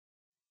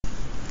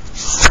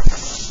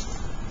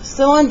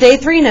Still on day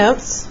 3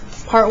 notes,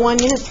 part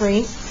 1, unit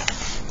 3.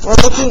 We're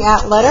looking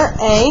at letter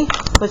A,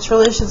 which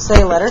really should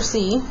say letter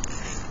C.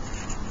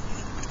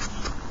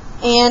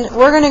 And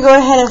we're going to go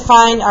ahead and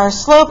find our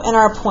slope and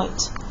our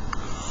point.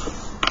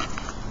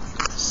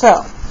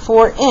 So,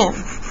 for M,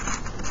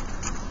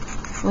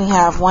 we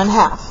have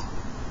 1/2.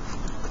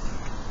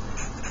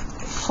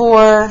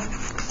 For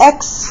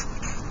X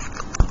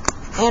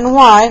and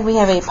Y, we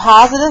have a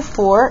positive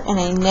 4 and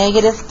a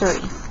negative 3.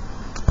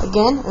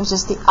 Again, it was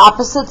just the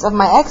opposites of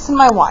my X and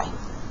my Y.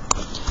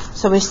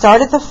 So we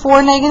start at the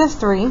 4, negative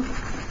 3.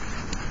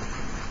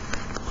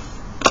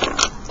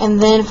 And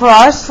then for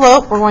our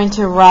slope, we're going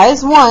to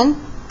rise 1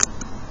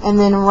 and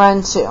then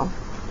run 2.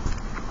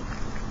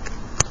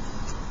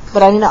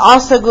 But I need to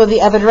also go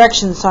the other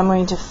direction, so I'm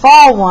going to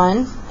fall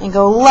 1 and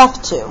go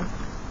left 2.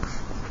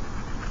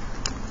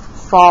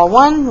 Fall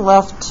 1,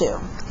 left 2.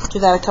 Do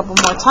that a couple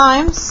more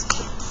times.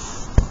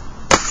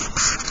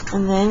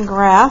 And then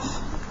graph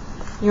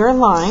your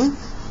line.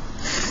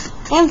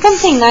 And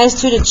something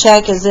nice too to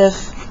check is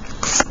if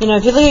you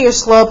look at your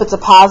slope, it's a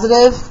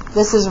positive.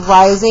 This is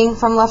rising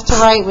from left to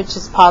right, which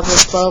is positive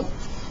slope.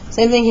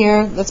 Same thing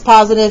here. That's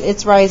positive,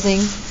 it's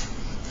rising.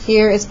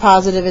 Here it's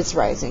positive, it's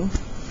rising.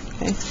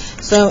 Okay.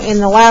 So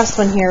in the last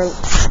one here,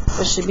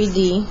 which should be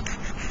D,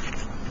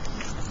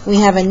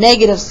 we have a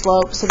negative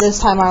slope, so this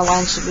time our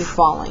line should be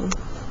falling.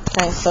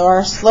 Okay, so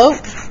our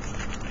slope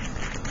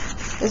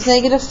is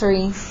negative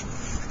 3,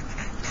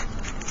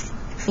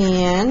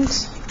 and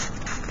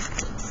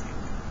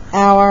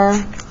our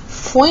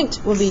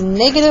point will be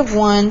negative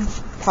 1,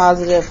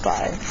 positive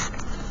 5.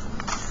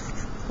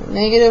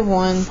 Negative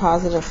 1,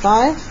 positive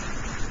 5.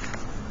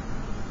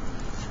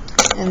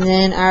 And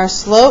then our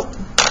slope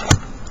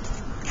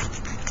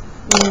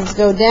means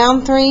go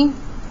down 3,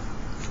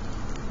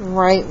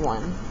 right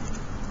 1.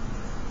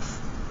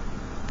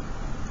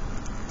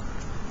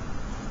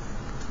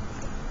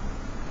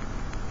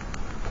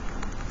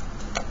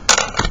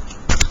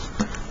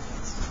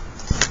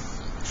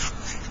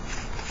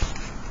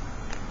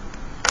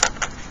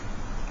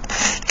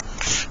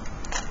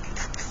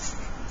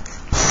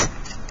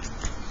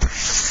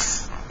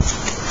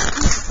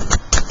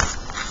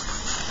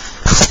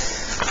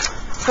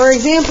 For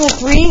example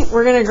 3,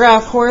 we're going to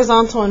graph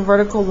horizontal and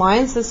vertical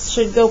lines. This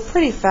should go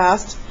pretty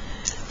fast.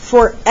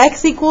 For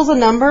x equals a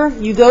number,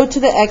 you go to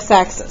the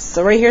x-axis.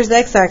 So right here's the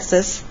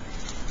x-axis.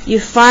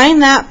 You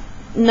find that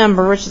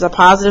number, which is a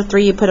positive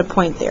 3, you put a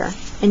point there.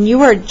 And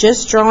you are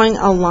just drawing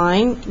a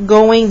line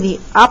going the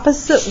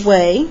opposite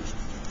way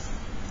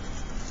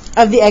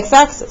of the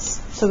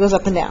x-axis. So it goes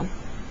up and down.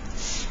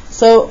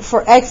 So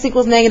for x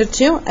equals negative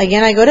 2,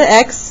 again I go to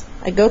x,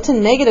 I go to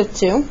negative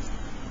 2.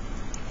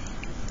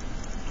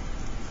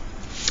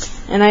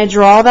 And I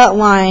draw that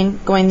line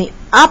going the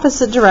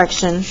opposite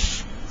direction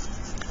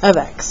of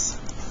x.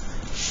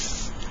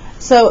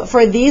 So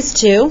for these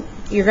two,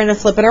 you're going to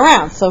flip it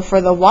around. So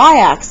for the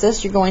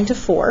y-axis, you're going to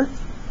 4.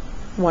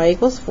 Y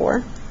equals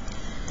 4.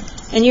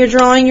 And you're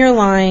drawing your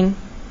line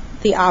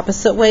the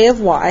opposite way of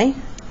y.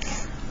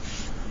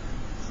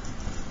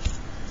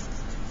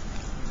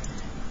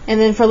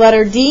 And then for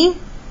letter D,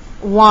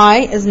 y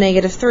is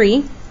negative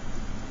 3.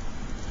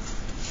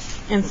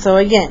 And so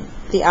again,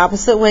 the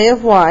opposite way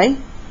of y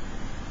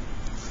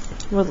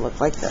would look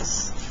like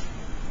this.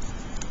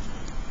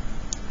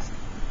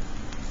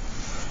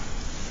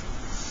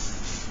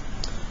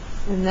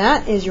 And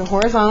that is your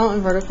horizontal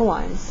and vertical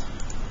lines.